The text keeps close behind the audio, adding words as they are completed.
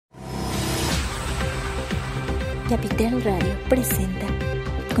Capital Radio presenta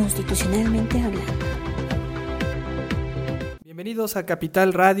Constitucionalmente Hablando. Bienvenidos a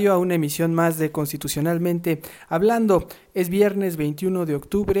Capital Radio, a una emisión más de Constitucionalmente Hablando. Es viernes 21 de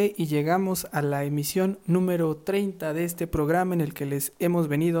octubre y llegamos a la emisión número 30 de este programa en el que les hemos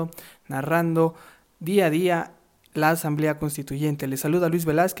venido narrando día a día la Asamblea Constituyente. Les saluda Luis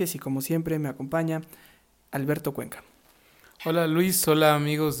Velázquez y como siempre me acompaña Alberto Cuenca. Hola Luis, hola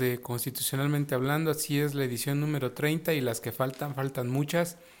amigos de Constitucionalmente Hablando, así es la edición número 30 y las que faltan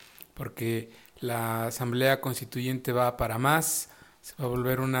muchas, porque la Asamblea Constituyente va para más, se va a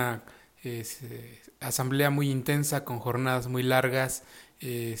volver una asamblea muy intensa con jornadas muy largas,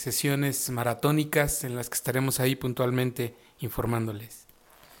 sesiones maratónicas en las que estaremos ahí puntualmente informándoles.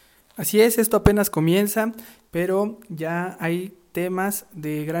 Así es, esto apenas comienza, pero ya hay temas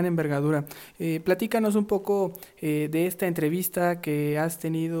de gran envergadura. Platícanos un poco de esta entrevista que has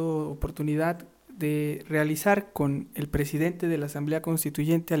tenido oportunidad de realizar con el presidente de la Asamblea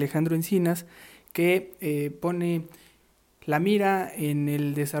Constituyente, Alejandro Encinas, que pone la mira en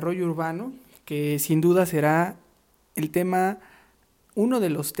el desarrollo urbano, que sin duda será uno de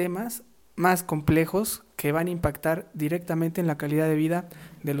los temas más complejos que van a impactar directamente en la calidad de vida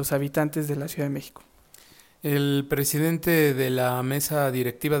de los habitantes de la Ciudad de México. El presidente de la mesa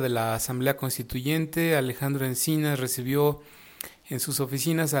directiva de la Asamblea Constituyente, Alejandro Encinas, recibió en sus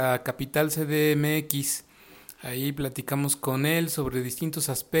oficinas a Capital CDMX. Ahí platicamos con él sobre distintos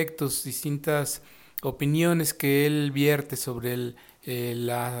aspectos, distintas opiniones que él vierte sobre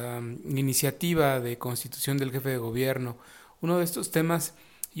la iniciativa de constitución del jefe de gobierno. Uno de estos temas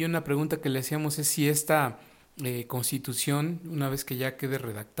y una pregunta que le hacíamos es si esta constitución, una vez que ya quede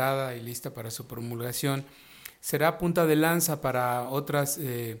redactada y lista para su promulgación, será punta de lanza para otras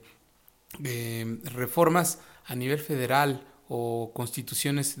reformas a nivel federal o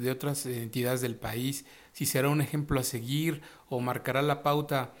constituciones de otras entidades del país, si será un ejemplo a seguir o marcará la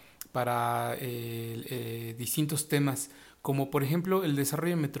pauta para distintos temas, como por ejemplo el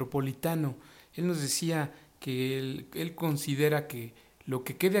desarrollo metropolitano. Él nos decía que él considera que lo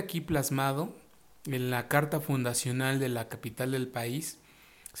que quede aquí plasmado en la Carta Fundacional de la capital del país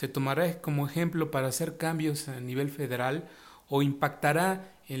se tomará como ejemplo para hacer cambios a nivel federal o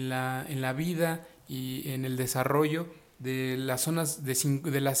impactará en la vida y en el desarrollo de las zonas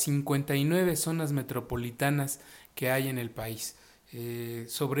de las 59 zonas metropolitanas que hay en el país.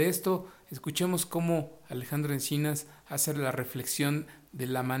 Sobre esto, escuchemos cómo Alejandro Encinas hace la reflexión de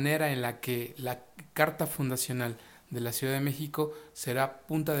la manera en la que la Carta Fundacional de la Ciudad de México será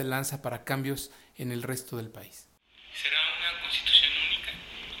punta de lanza para cambios en el resto del país. ¿Será una constitución única?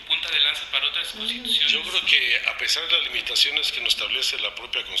 ¿Punta de lanza para otras constituciones? Yo creo que a pesar de las limitaciones que nos establece la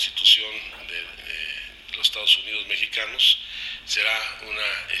propia constitución de los Estados Unidos mexicanos, será una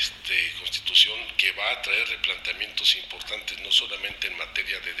constitución que va a traer replanteamientos importantes no solamente en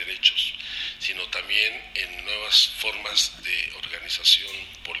materia de derechos, sino también en nuevas formas de organización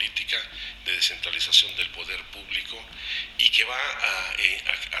política, de descentralización del poder público y que va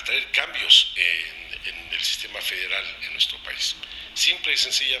a traer cambios en el sistema federal en nuestro país. Simple y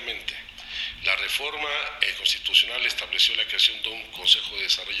sencillamente, la reforma constitucional estableció la creación de un Consejo de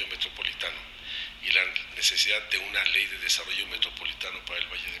Desarrollo Metropolitano y la necesidad de una ley de desarrollo metropolitano para el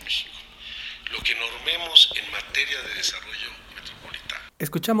Valle de México. Lo que normemos en materia de desarrollo metropolitano.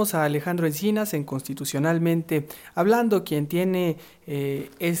 Escuchamos a Alejandro Encinas en Constitucionalmente Hablando, quien tiene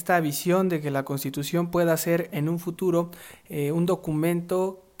esta visión de que la Constitución pueda ser en un futuro un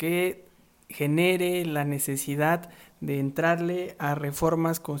documento que genere la necesidad de entrarle a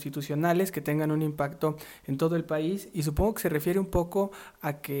reformas constitucionales que tengan un impacto en todo el país, y supongo que se refiere un poco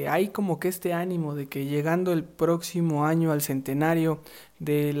a que hay como que este ánimo de que llegando el próximo año al centenario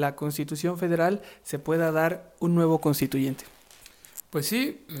de la Constitución Federal se pueda dar un nuevo constituyente. Pues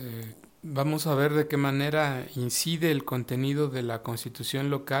sí, vamos a ver de qué manera incide el contenido de la Constitución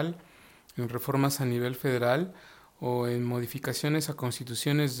local en reformas a nivel federal o en modificaciones a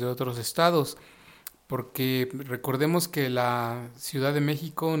constituciones de otros estados, porque recordemos que la Ciudad de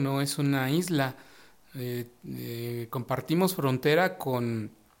México no es una isla, compartimos frontera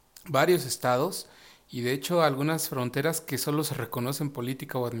con varios estados y de hecho algunas fronteras que solo se reconocen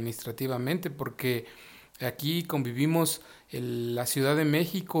política o administrativamente, porque aquí convivimos la Ciudad de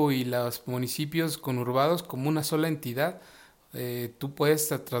México y los municipios conurbados como una sola entidad. Tú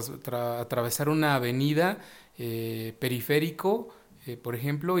puedes atravesar una avenida periférico, por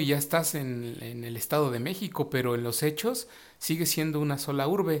ejemplo, y ya estás en el Estado de México, pero en los hechos sigue siendo una sola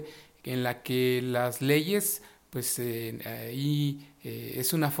urbe en la que las leyes, pues ahí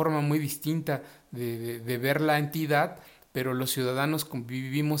es una forma muy distinta de ver la entidad, pero los ciudadanos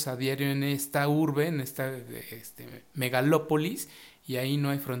vivimos a diario en esta urbe, en esta megalópolis, y ahí no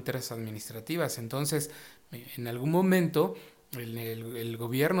hay fronteras administrativas. Entonces, en algún momento, el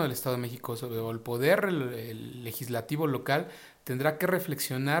gobierno del Estado de México o el poder el legislativo local tendrá que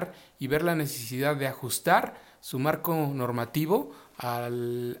reflexionar y ver la necesidad de ajustar su marco normativo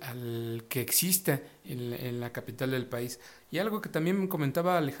al que existe en la capital del país. Y algo que también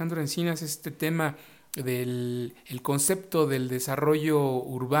comentaba Alejandro Encinas es este tema del el concepto del desarrollo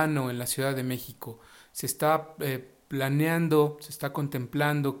urbano en la Ciudad de México. Se está planeando, se está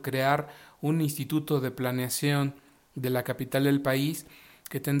contemplando crear un instituto de planeación de la capital del país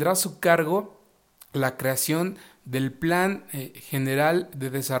que tendrá a su cargo la creación del Plan General de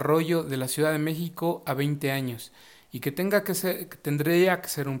Desarrollo de la Ciudad de México a 20 años y que tendrá que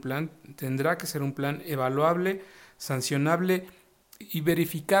ser un plan evaluable, sancionable y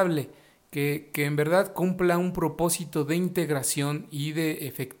verificable, que en verdad cumpla un propósito de integración y de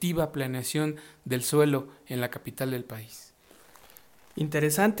efectiva planeación del suelo en la capital del país.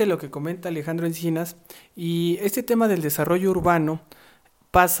 Interesante lo que comenta Alejandro Encinas, y este tema del desarrollo urbano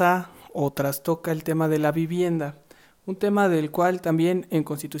pasa o trastoca el tema de la vivienda, un tema del cual también en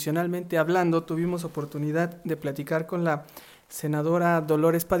Constitucionalmente Hablando tuvimos oportunidad de platicar con la senadora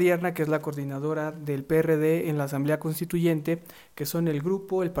Dolores Padierna, que es la coordinadora del PRD en la Asamblea Constituyente, que son el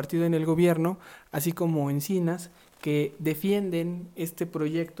grupo, el partido en el gobierno, así como Encinas, que defienden este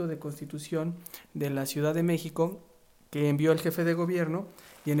proyecto de constitución de la Ciudad de México que envió el jefe de gobierno,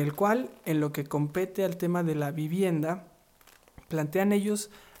 y en el cual, en lo que compete al tema de la vivienda, plantean ellos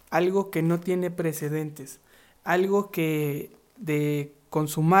algo que no tiene precedentes, algo que de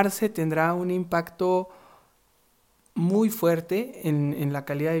consumarse tendrá un impacto muy fuerte en la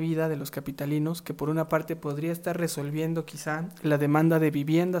calidad de vida de los capitalinos, que por una parte podría estar resolviendo quizá la demanda de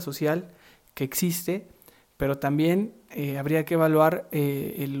vivienda social que existe, pero también habría que evaluar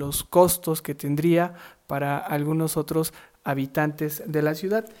los costos que tendría para algunos otros habitantes de la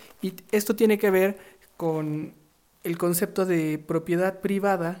ciudad. Y esto tiene que ver con el concepto de propiedad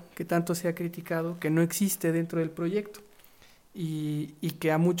privada que tanto se ha criticado, que no existe dentro del proyecto y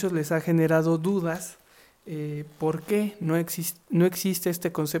que a muchos les ha generado dudas. ¿Por qué no existe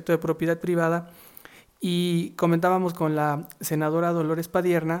este concepto de propiedad privada? Y comentábamos con la senadora Dolores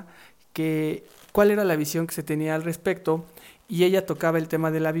Padierna que cuál era la visión que se tenía al respecto, y ella tocaba el tema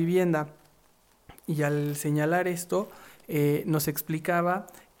de la vivienda, y al señalar esto nos explicaba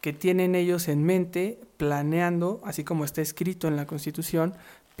que tienen ellos en mente, planeando, así como está escrito en la Constitución,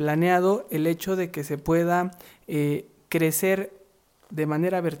 planeado el hecho de que se pueda crecer de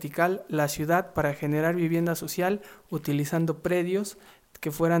manera vertical la ciudad para generar vivienda social utilizando predios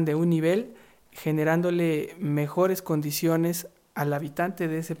que fueran de un nivel, generándole mejores condiciones al habitante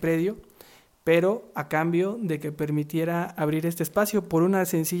de ese predio, pero a cambio de que permitiera abrir este espacio por una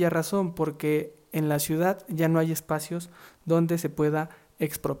sencilla razón, porque en la ciudad ya no hay espacios donde se pueda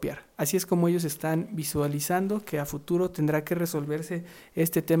expropiar. Así es como ellos están visualizando que a futuro tendrá que resolverse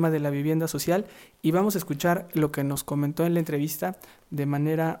este tema de la vivienda social, y vamos a escuchar lo que nos comentó en la entrevista de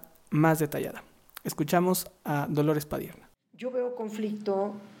manera más detallada. Escuchamos a Dolores Padierna. Yo veo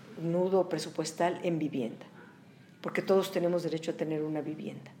conflicto, nudo presupuestal en vivienda, porque todos tenemos derecho a tener una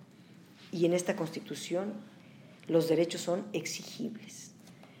vivienda, y en esta Constitución los derechos son exigibles.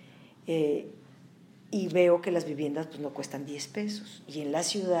 Y veo que las viviendas pues, no cuestan 10 pesos. Y en la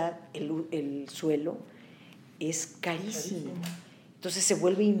ciudad el suelo es carísimo. Entonces se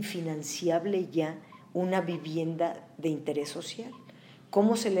vuelve infinanciable ya una vivienda de interés social.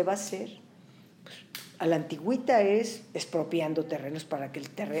 ¿Cómo se le va a hacer? Pues, a la antigüita es expropiando terrenos para que el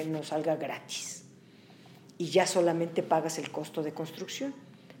terreno salga gratis. Y ya solamente pagas el costo de construcción.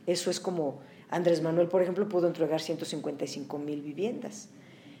 Eso es como Andrés Manuel, por ejemplo, pudo entregar 155,000 viviendas.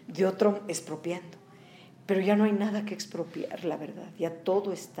 De otro, expropiando. Pero ya no hay nada que expropiar, la verdad, ya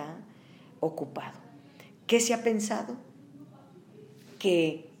todo está ocupado. ¿Qué se ha pensado?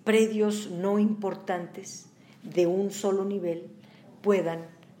 Que predios no importantes de un solo nivel puedan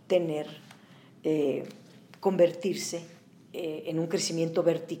convertirse en un crecimiento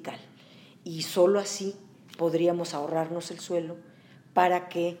vertical, y solo así podríamos ahorrarnos el suelo para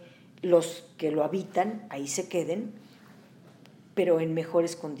que los que lo habitan ahí se queden, pero en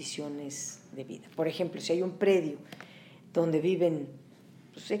mejores condiciones de vida. Por ejemplo, si hay un predio donde viven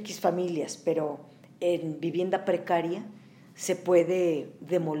pues, X familias, pero en vivienda precaria, se puede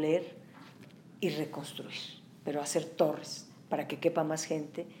demoler y reconstruir, pero hacer torres para que quepa más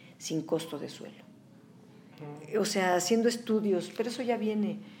gente sin costo de suelo. O sea, haciendo estudios, pero eso ya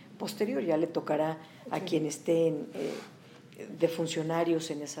viene posterior, ya le tocará a quien esté de funcionarios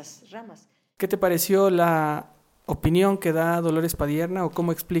en esas ramas. ¿Qué te pareció la opinión que da Dolores Padierna o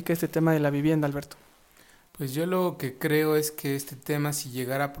cómo explica este tema de la vivienda, Alberto. Pues yo lo que creo es que este tema, si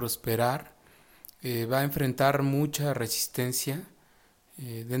llegara a prosperar, va a enfrentar mucha resistencia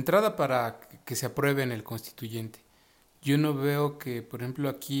de entrada para que se apruebe en el constituyente. Yo no veo que, por ejemplo,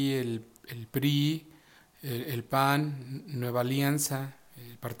 aquí el PRI, el PAN, Nueva Alianza,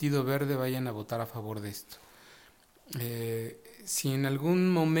 el Partido Verde vayan a votar a favor de esto. Si en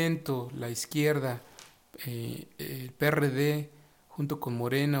algún momento la izquierda, el PRD, junto con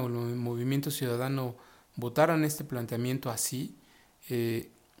Morena o el Movimiento Ciudadano, votaran este planteamiento así,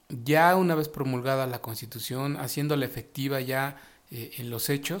 ya una vez promulgada la Constitución, haciéndola efectiva ya en los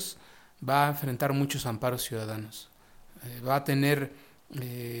hechos, va a enfrentar muchos amparos ciudadanos. Va a tener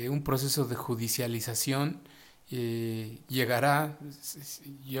un proceso de judicialización, llegará,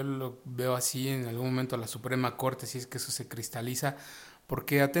 yo lo veo así, en algún momento a la Suprema Corte, si es que eso se cristaliza,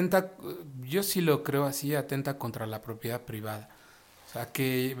 porque atenta, yo sí lo creo así, atenta contra la propiedad privada. O sea,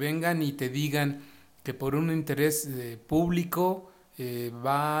 que vengan y te digan que por un interés público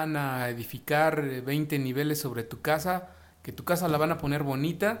van a edificar 20 niveles sobre tu casa, que tu casa la van a poner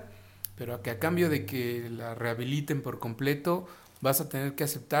bonita, pero que a cambio de que la rehabiliten por completo, vas a tener que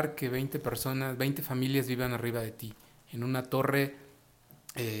aceptar que 20 personas, 20 familias vivan arriba de ti, en una torre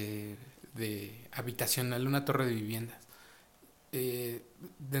de habitacional, una torre de viviendas. De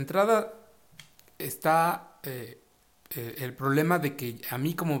entrada está el problema de que a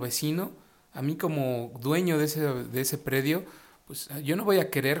mí como vecino, a mí como dueño de ese predio, pues yo no voy a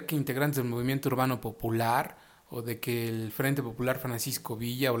querer que integrantes del Movimiento Urbano Popular o de que el Frente Popular Francisco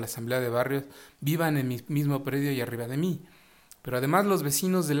Villa o la Asamblea de Barrios vivan en mi mismo predio y arriba de mí. Pero además los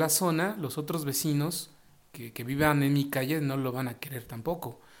vecinos de la zona, los otros vecinos que vivan en mi calle no lo van a querer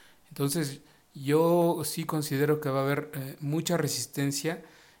tampoco. Entonces yo sí considero que va a haber mucha resistencia.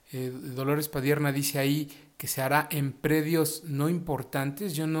 Dolores Padierna dice ahí que se hará en predios no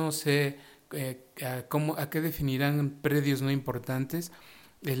importantes. Yo no sé a qué definirán predios no importantes.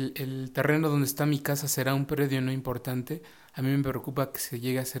 El terreno donde está mi casa será un predio no importante. A mí me preocupa que se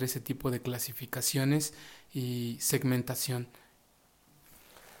llegue a hacer ese tipo de clasificaciones y segmentación.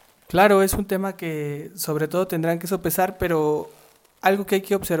 Claro, es un tema que sobre todo tendrán que sopesar, pero algo que hay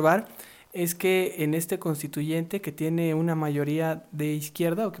que observar es que en este constituyente que tiene una mayoría de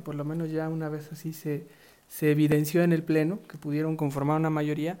izquierda, o que por lo menos ya una vez así se evidenció en el Pleno, que pudieron conformar una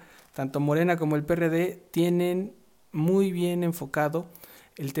mayoría, tanto Morena como el PRD tienen muy bien enfocado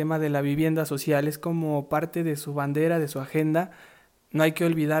el tema de la vivienda social, es como parte de su bandera, de su agenda. No hay que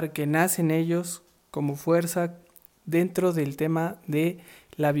olvidar que nacen ellos como fuerza dentro del tema de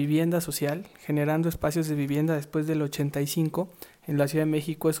la vivienda social, generando espacios de vivienda después del 85. En la Ciudad de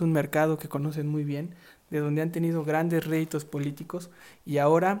México es un mercado que conocen muy bien, de donde han tenido grandes réditos políticos y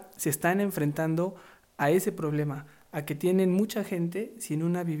ahora se están enfrentando a ese problema, a que tienen mucha gente sin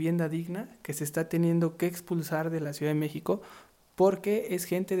una vivienda digna que se está teniendo que expulsar de la Ciudad de México porque es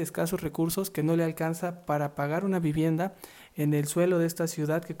gente de escasos recursos que no le alcanza para pagar una vivienda en el suelo de esta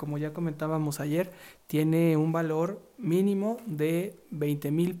ciudad que, como ya comentábamos ayer, tiene un valor mínimo de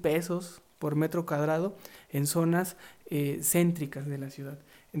 20,000 pesos por metro cuadrado en zonas céntricas de la ciudad.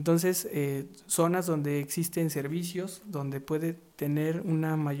 Entonces, zonas donde existen servicios, donde puede tener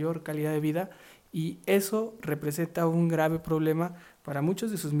una mayor calidad de vida, y eso representa un grave problema para muchos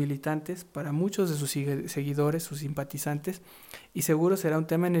de sus militantes, para muchos de sus seguidores, sus simpatizantes, y seguro será un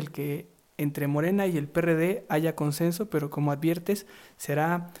tema en el que entre Morena y el PRD haya consenso, pero como adviertes,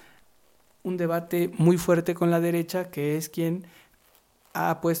 será un debate muy fuerte con la derecha, que es quien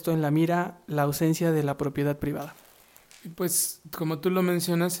ha puesto en la mira la ausencia de la propiedad privada. Pues como tú lo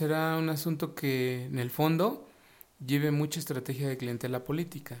mencionas, será un asunto que en el fondo lleve mucha estrategia de clientela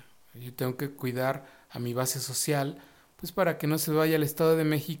política. Yo tengo que cuidar a mi base social, pues para que no se vaya al Estado de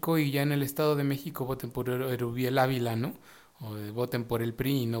México y ya en el Estado de México voten por Erubiel Ávila, ¿no? O voten por el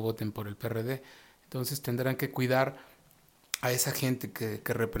PRI y no voten por el PRD. Entonces tendrán que cuidar a esa gente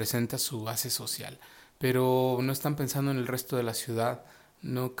que representa su base social. Pero no están pensando en el resto de la ciudad,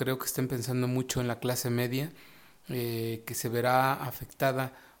 no creo que estén pensando mucho en la clase media, que se verá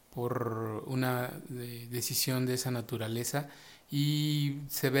afectada por una decisión de esa naturaleza, y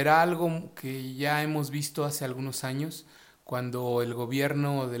se verá algo que ya hemos visto hace algunos años, cuando el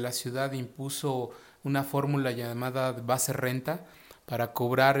gobierno de la ciudad impuso una fórmula llamada base renta para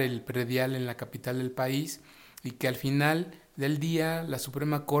cobrar el predial en la capital del país, y que al final del día la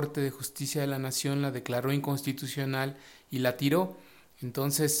Suprema Corte de Justicia de la Nación la declaró inconstitucional y la tiró.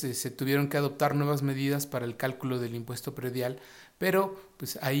 Entonces se tuvieron que adoptar nuevas medidas para el cálculo del impuesto predial, pero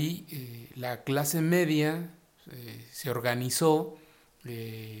pues ahí la clase media se organizó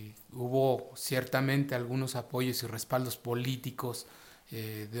Hubo ciertamente algunos apoyos y respaldos políticos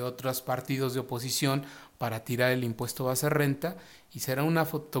de otros partidos de oposición para tirar el impuesto base renta, y será una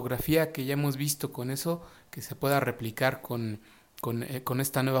fotografía que ya hemos visto con eso, que se pueda replicar con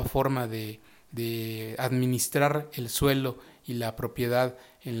esta nueva forma de administrar el suelo y la propiedad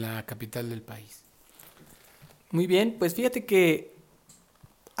en la capital del país. Muy bien, pues fíjate que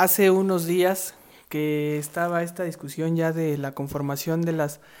hace unos días que estaba esta discusión ya de la conformación de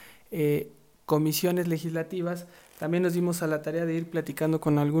las comisiones legislativas, también nos dimos a la tarea de ir platicando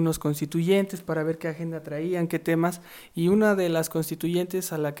con algunos constituyentes para ver qué agenda traían, qué temas, y una de las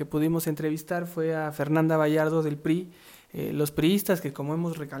constituyentes a la que pudimos entrevistar fue a Fernanda Vallardo del PRI. Los priistas, que como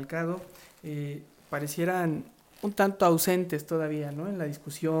hemos recalcado, parecieran un tanto ausentes todavía, ¿no?, en la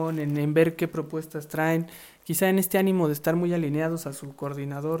discusión, en ver qué propuestas traen, quizá en este ánimo de estar muy alineados a su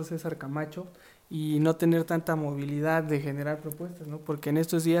coordinador César Camacho y no tener tanta movilidad de generar propuestas, ¿no?, porque en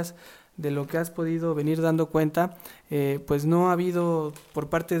estos días, de lo que has podido venir dando cuenta, pues no ha habido por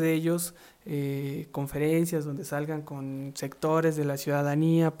parte de ellos conferencias donde salgan con sectores de la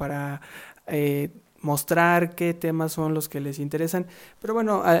ciudadanía para mostrar qué temas son los que les interesan. Pero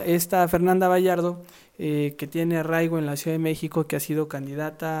bueno, esta Fernanda Vallardo, que tiene arraigo en la Ciudad de México, que ha sido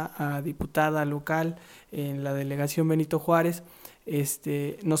candidata a diputada local en la delegación Benito Juárez,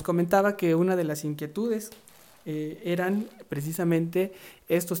 nos comentaba que una de las inquietudes eran precisamente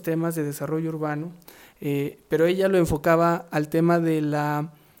estos temas de desarrollo urbano, pero ella lo enfocaba al tema de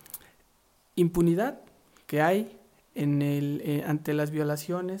la impunidad que hay ante las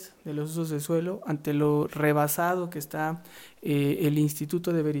violaciones de los usos de suelo, ante lo rebasado que está el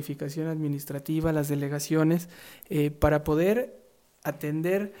Instituto de Verificación Administrativa, las delegaciones, para poder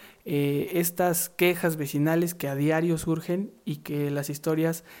atender estas quejas vecinales que a diario surgen y que las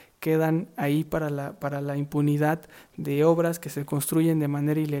historias quedan ahí para la impunidad de obras que se construyen de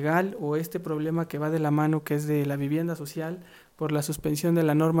manera ilegal, o este problema que va de la mano, que es de la vivienda social, por la suspensión de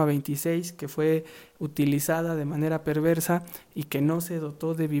la norma 26, que fue utilizada de manera perversa y que no se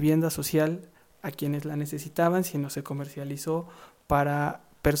dotó de vivienda social a quienes la necesitaban, sino se comercializó para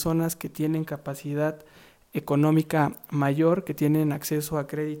personas que tienen capacidad económica mayor, que tienen acceso a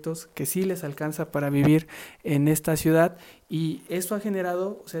créditos que sí les alcanza para vivir en esta ciudad, y esto ha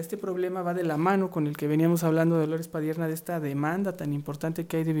generado, o sea, este problema va de la mano con el que veníamos hablando de Dolores Padierna, de esta demanda tan importante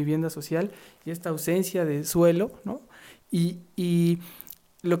que hay de vivienda social y esta ausencia de suelo, ¿no? Y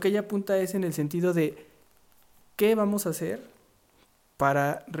lo que ella apunta es en el sentido de qué vamos a hacer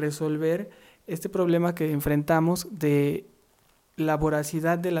para resolver este problema que enfrentamos de la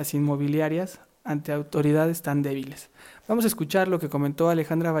voracidad de las inmobiliarias ante autoridades tan débiles. Vamos a escuchar lo que comentó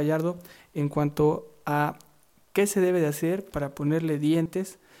Alejandra Vallardo en cuanto a qué se debe de hacer para ponerle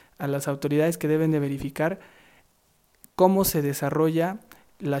dientes a las autoridades que deben de verificar cómo se desarrolla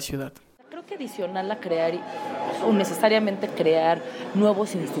la ciudad. Creo que adicional a crear o necesariamente crear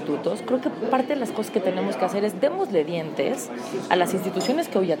nuevos institutos, creo que parte de las cosas que tenemos que hacer es démosle dientes a las instituciones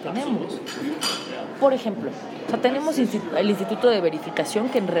que hoy ya tenemos. Por ejemplo, o sea, tenemos el Instituto de Verificación,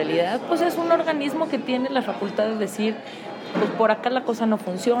 que en realidad pues es un organismo que tiene la facultad de decir, pues por acá la cosa no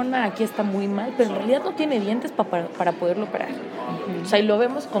funciona, aquí está muy mal, pero en realidad no tiene dientes para poderlo operar. O sea, y lo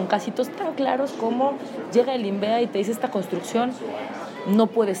vemos con casitos tan claros como llega el INVEA y te dice, esta construcción no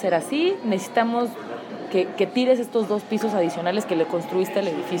puede ser así, necesitamos que tires estos 2 pisos adicionales que le construiste al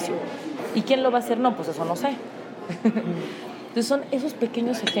edificio. ¿Y quién lo va a hacer? No, pues eso no sé. Entonces son esos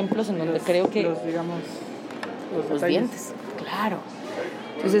pequeños ejemplos en donde creo que... Los dientes, claro.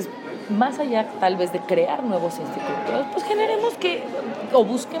 Entonces, más allá tal vez de crear nuevos institutos, pues generemos o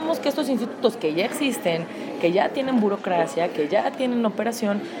busquemos que estos institutos que ya existen, que ya tienen burocracia, que ya tienen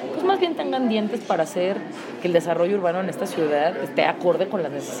operación, pues más bien tengan dientes para hacer que el desarrollo urbano en esta ciudad esté acorde con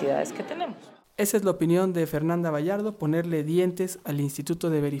las necesidades que tenemos. Esa es la opinión de Fernanda Vallardo, ponerle dientes al Instituto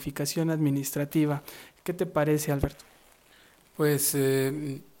de Verificación Administrativa. ¿Qué te parece, Alberto? Pues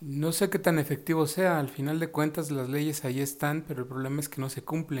no sé qué tan efectivo sea. Al final de cuentas las leyes ahí están, pero el problema es que no se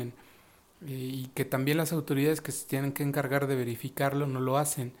cumplen y que también las autoridades que se tienen que encargar de verificarlo no lo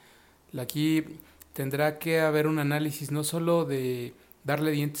hacen. Aquí tendrá que haber un análisis no solo de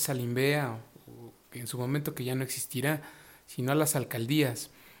darle dientes al INVEA, o en su momento que ya no existirá, sino a las alcaldías.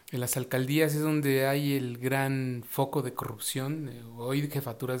 En las alcaldías es donde hay el gran foco de corrupción, hoy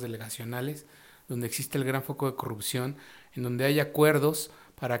jefaturas delegacionales, donde existe el gran foco de corrupción, en donde hay acuerdos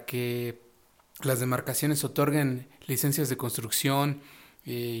para que las demarcaciones otorguen licencias de construcción,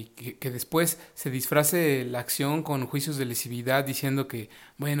 que después se disfrace la acción con juicios de lesividad diciendo que,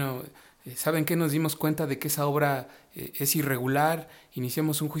 bueno, ¿saben qué? Nos dimos cuenta de que esa obra es irregular,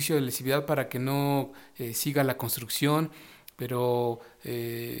 iniciamos un juicio de lesividad para que no siga la construcción. pero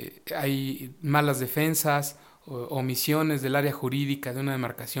hay malas defensas, omisiones del área jurídica de una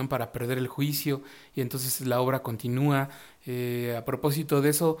demarcación para perder el juicio, y entonces la obra continúa. A propósito de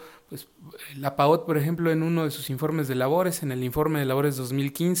eso, pues la PAOT, por ejemplo, en uno de sus informes de labores, en el informe de labores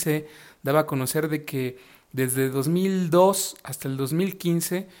 2015, daba a conocer de que desde 2002 hasta el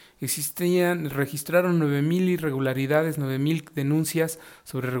 2015 registraron 9,000 irregularidades, 9,000 denuncias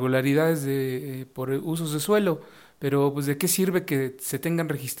sobre irregularidades por usos de suelo. Pero pues ¿de qué sirve que se tengan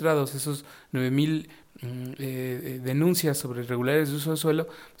registrados esos 9,000 denuncias sobre irregularidades de uso de suelo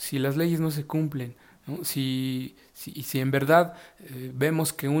si las leyes no se cumplen, ¿no? Si en verdad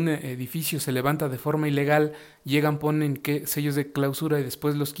vemos que un edificio se levanta de forma ilegal, llegan, ponen sellos de clausura y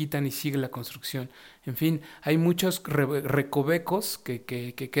después los quitan y sigue la construcción. En fin, hay muchos recovecos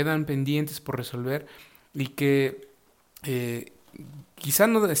que quedan pendientes por resolver y que quizá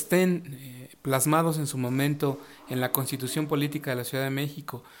no estén plasmados en su momento en la Constitución Política de la Ciudad de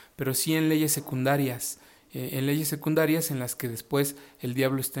México, pero sí en leyes secundarias en las que después el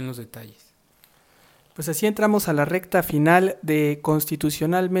diablo está en los detalles. Pues así entramos a la recta final de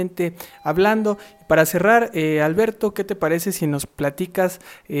Constitucionalmente Hablando. Para cerrar, Alberto, ¿qué te parece si nos platicas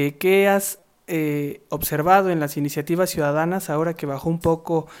qué has observado en las iniciativas ciudadanas ahora que bajó un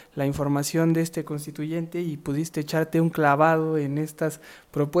poco la información de este constituyente y pudiste echarte un clavado en estas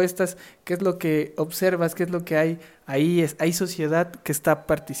propuestas? ¿Qué es lo que observas? ¿Qué es lo que hay ahí? ¿Hay sociedad que está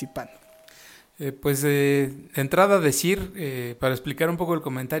participando? Pues de entrada decir, para explicar un poco el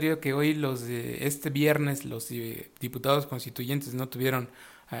comentario, que hoy este viernes los diputados constituyentes no tuvieron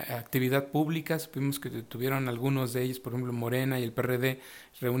actividad pública. Supimos que tuvieron algunos de ellos, por ejemplo Morena y el PRD,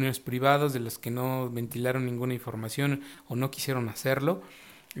 reuniones privadas de las que no ventilaron ninguna información o no quisieron hacerlo.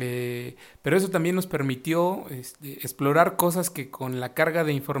 Pero eso también nos permitió explorar cosas que con la carga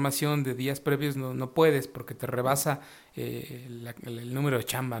de información de días previos no puedes, porque te rebasa el número de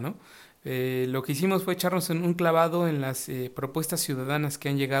chamba, ¿no? Lo que hicimos fue echarnos un clavado en las propuestas ciudadanas que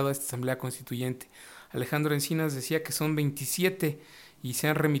han llegado a esta Asamblea Constituyente. Alejandro Encinas decía que son 27 y se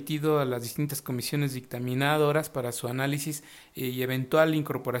han remitido a las distintas comisiones dictaminadoras para su análisis y eventual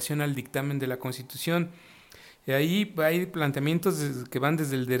incorporación al dictamen de la Constitución. Ahí hay planteamientos que van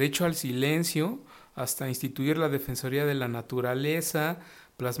desde el derecho al silencio hasta instituir la Defensoría de la Naturaleza,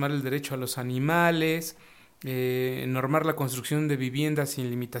 plasmar el derecho a los animales, normar la construcción de viviendas sin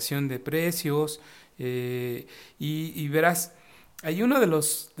limitación de precios, y verás, hay uno de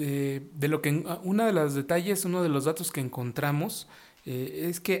los datos que encontramos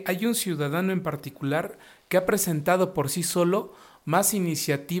es que hay un ciudadano en particular que ha presentado por sí solo más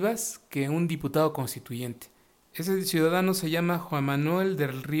iniciativas que un diputado constituyente. Ese ciudadano se llama Juan Manuel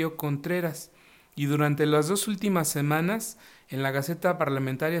del Río Contreras, y durante las 2 últimas semanas en la Gaceta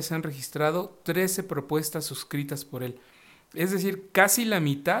Parlamentaria se han registrado 13 propuestas suscritas por él. Es decir, casi la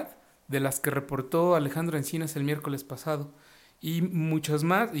mitad de las que reportó Alejandro Encinas el miércoles pasado, y muchos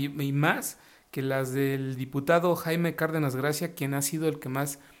más, y más que las del diputado Jaime Cárdenas Gracia, quien ha sido el que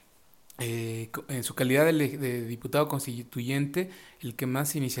más, en su calidad de diputado constituyente, el que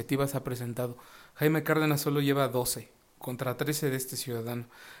más iniciativas ha presentado. Jaime Cárdenas solo lleva 12 contra 13 de este ciudadano.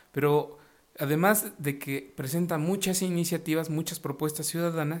 Pero además de que presenta muchas iniciativas, muchas propuestas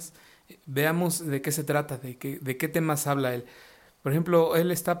ciudadanas, veamos de qué se trata, de qué temas habla él. Por ejemplo,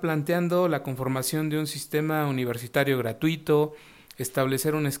 él está planteando la conformación de un sistema universitario gratuito,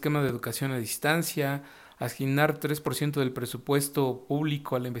 establecer un esquema de educación a distancia, asignar 3% del presupuesto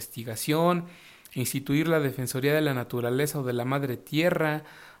público a la investigación, instituir la Defensoría de la Naturaleza o de la Madre Tierra,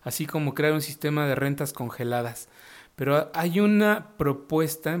 así como crear un sistema de rentas congeladas. Pero hay una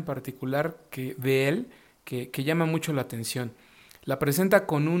propuesta en particular de él que llama mucho la atención. La presenta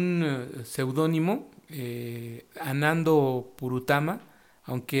con un seudónimo, Anando Purutama,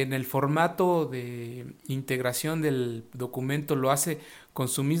 aunque en el formato de integración del documento lo hace con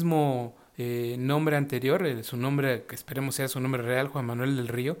su mismo nombre anterior, su nombre, que esperemos sea su nombre real, Juan Manuel del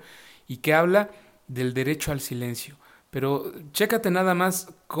Río, y que habla del derecho al silencio. Pero chécate nada más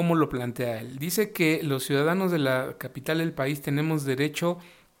cómo lo plantea él. Dice que los ciudadanos de la capital del país tenemos derecho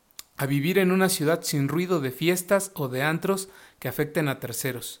a vivir en una ciudad sin ruido de fiestas o de antros que afecten a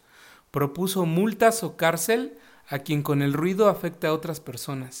terceros. Propuso multas o cárcel a quien con el ruido afecte a otras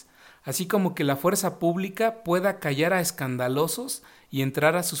personas, así como que la fuerza pública pueda callar a escandalosos y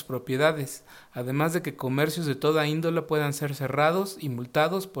entrar a sus propiedades, además de que comercios de toda índole puedan ser cerrados y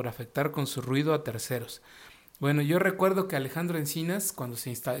multados por afectar con su ruido a terceros. Bueno, yo recuerdo que Alejandro Encinas, cuando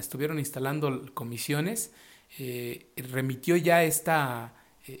estuvieron instalando comisiones, remitió ya esta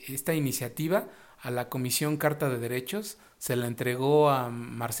iniciativa a la Comisión Carta de Derechos, se la entregó a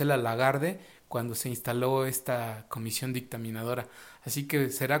Marcela Lagarde cuando se instaló esta comisión dictaminadora. Así que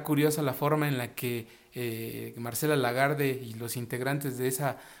será curiosa la forma en la que Marcela Lagarde y los integrantes de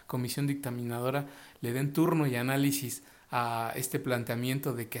esa comisión dictaminadora le den turno y análisis a este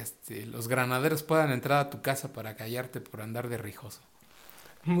planteamiento de que hasta los granaderos puedan entrar a tu casa para callarte por andar de rijoso.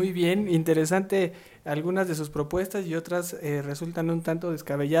 Muy bien, interesante algunas de sus propuestas y otras resultan un tanto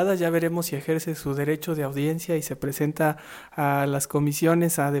descabelladas. Ya veremos si ejerce su derecho de audiencia y se presenta a las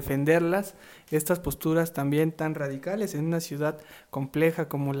comisiones a defenderlas. Estas posturas también tan radicales en una ciudad compleja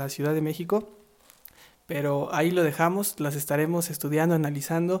como la Ciudad de México. Pero ahí lo dejamos, las estaremos estudiando,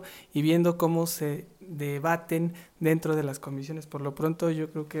 analizando y viendo cómo se debaten dentro de las comisiones. Por lo pronto yo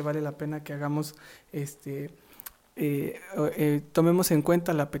creo que vale la pena que hagamos tomemos en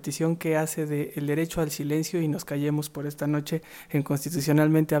cuenta la petición que hace del derecho al silencio y nos callemos por esta noche en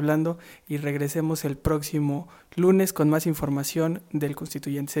Constitucionalmente Hablando y regresemos el próximo lunes con más información del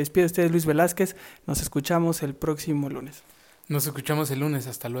constituyente. Se despide usted Luis Velázquez, nos escuchamos el próximo lunes. Nos escuchamos el lunes,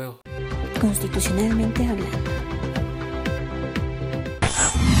 hasta luego. Constitucionalmente Hablando.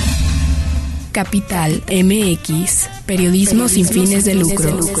 Capital MX, periodismo sin fines de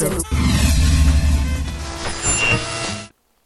lucro.